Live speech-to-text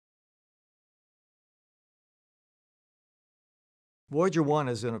Voyager 1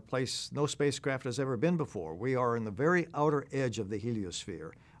 is in a place no spacecraft has ever been before. We are in the very outer edge of the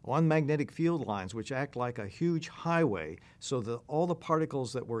heliosphere, on magnetic field lines which act like a huge highway so that all the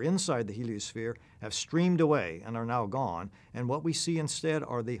particles that were inside the heliosphere have streamed away and are now gone, and what we see instead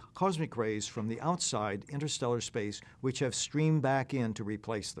are the cosmic rays from the outside interstellar space which have streamed back in to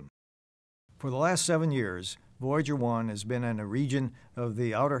replace them. For the last 7 years, Voyager 1 has been in a region of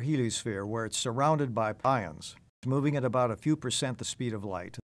the outer heliosphere where it's surrounded by ions, moving at about a few percent the speed of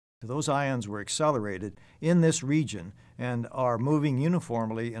light. Those ions were accelerated in this region and are moving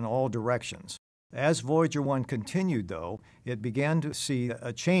uniformly in all directions. As Voyager 1 continued, though, it began to see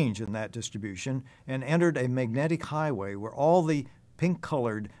a change in that distribution and entered a magnetic highway where all the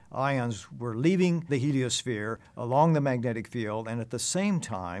pink-colored ions were leaving the heliosphere along the magnetic field, and at the same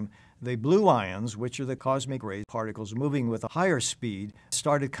time, the blue ions, which are the cosmic ray particles moving with a higher speed,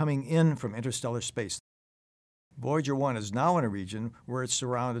 started coming in from interstellar space. Voyager 1 is now in a region where it's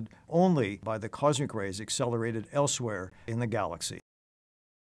surrounded only by the cosmic rays accelerated elsewhere in the galaxy.